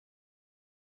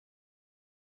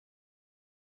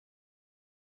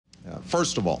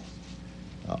First of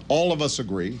all of us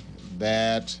agree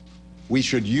that we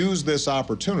should use this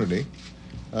opportunity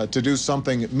to do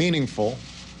something meaningful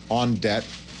on debt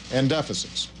and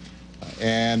deficits.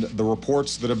 And the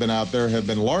reports that have been out there have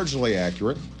been largely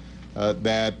accurate,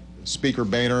 that Speaker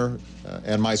Boehner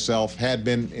and myself had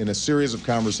been in a series of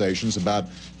conversations about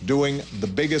doing the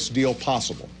biggest deal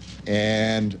possible.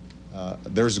 And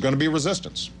there's going to be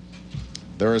resistance.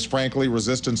 There is, frankly,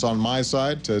 resistance on my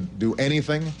side to do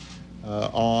anything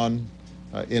on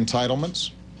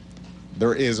entitlements.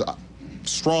 There is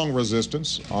strong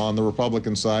resistance on the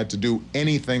Republican side to do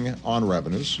anything on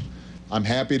revenues. I'm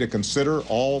happy to consider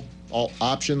all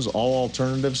options, all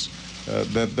alternatives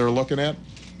that they're looking at.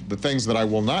 The things that I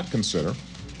will not consider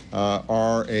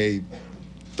are a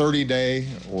 30-day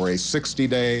or a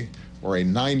 60-day or a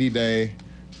 90-day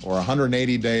or a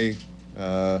 180-day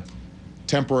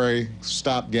temporary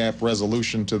stopgap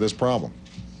resolution to this problem.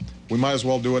 We might as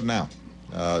well do it now.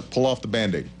 Pull off the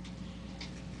Band-Aid.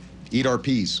 Eat our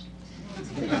peas.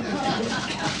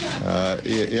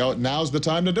 Now's the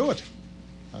time to do it.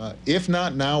 If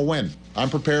not now, when? I'm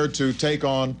prepared to take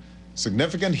on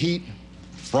significant heat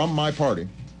from my party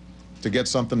to get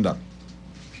something done.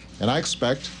 And I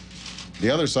expect the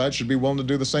other side should be willing to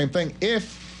do the same thing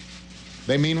if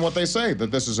they mean what they say,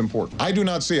 that this is important. I do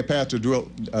not see a path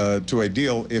to a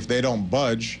deal if they don't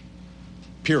budge,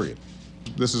 period.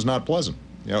 This is not pleasant.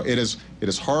 You know, it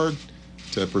is hard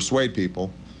to persuade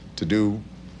people to do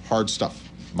hard stuff.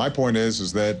 My point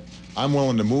is that I'm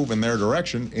willing to move in their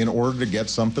direction in order to get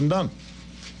something done.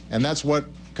 And that's what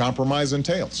compromise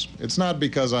entails. It's not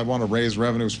because I want to raise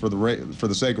revenues for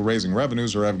the sake of raising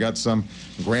revenues, or I've got some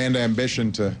grand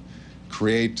ambition to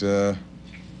create a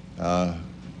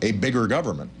bigger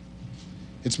government.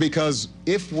 It's because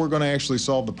if we're going to actually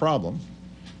solve the problem,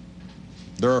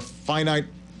 there are a finite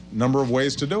number of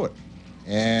ways to do it.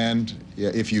 And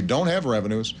if you don't have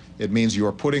revenues, it means you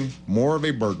are putting more of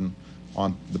a burden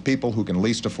on the people who can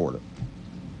least afford it.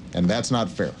 And that's not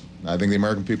fair. I think the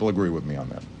American people agree with me on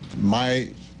that. My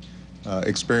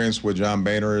experience with John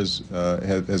Boehner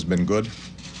has been good.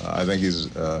 I think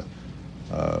he's a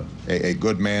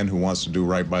good man who wants to do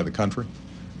right by the country.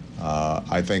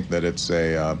 I think that it's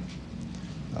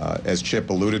as Chip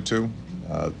alluded to,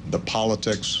 the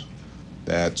politics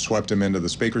that swept him into the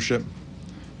speakership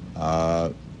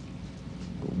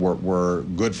were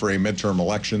good for a midterm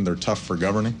election. They're tough for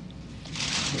governing.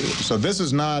 So this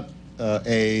is not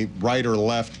a right or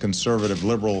left, conservative,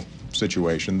 liberal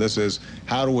situation. This is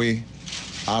how do we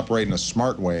operate in a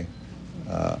smart way,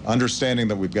 understanding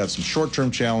that we've got some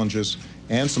short-term challenges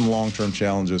and some long-term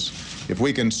challenges. If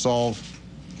we can solve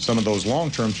some of those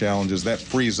long-term challenges, that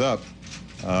frees up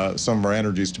some of our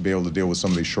energies to be able to deal with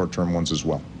some of these short-term ones as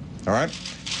well. All right?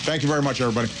 Thank you very much,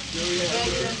 everybody.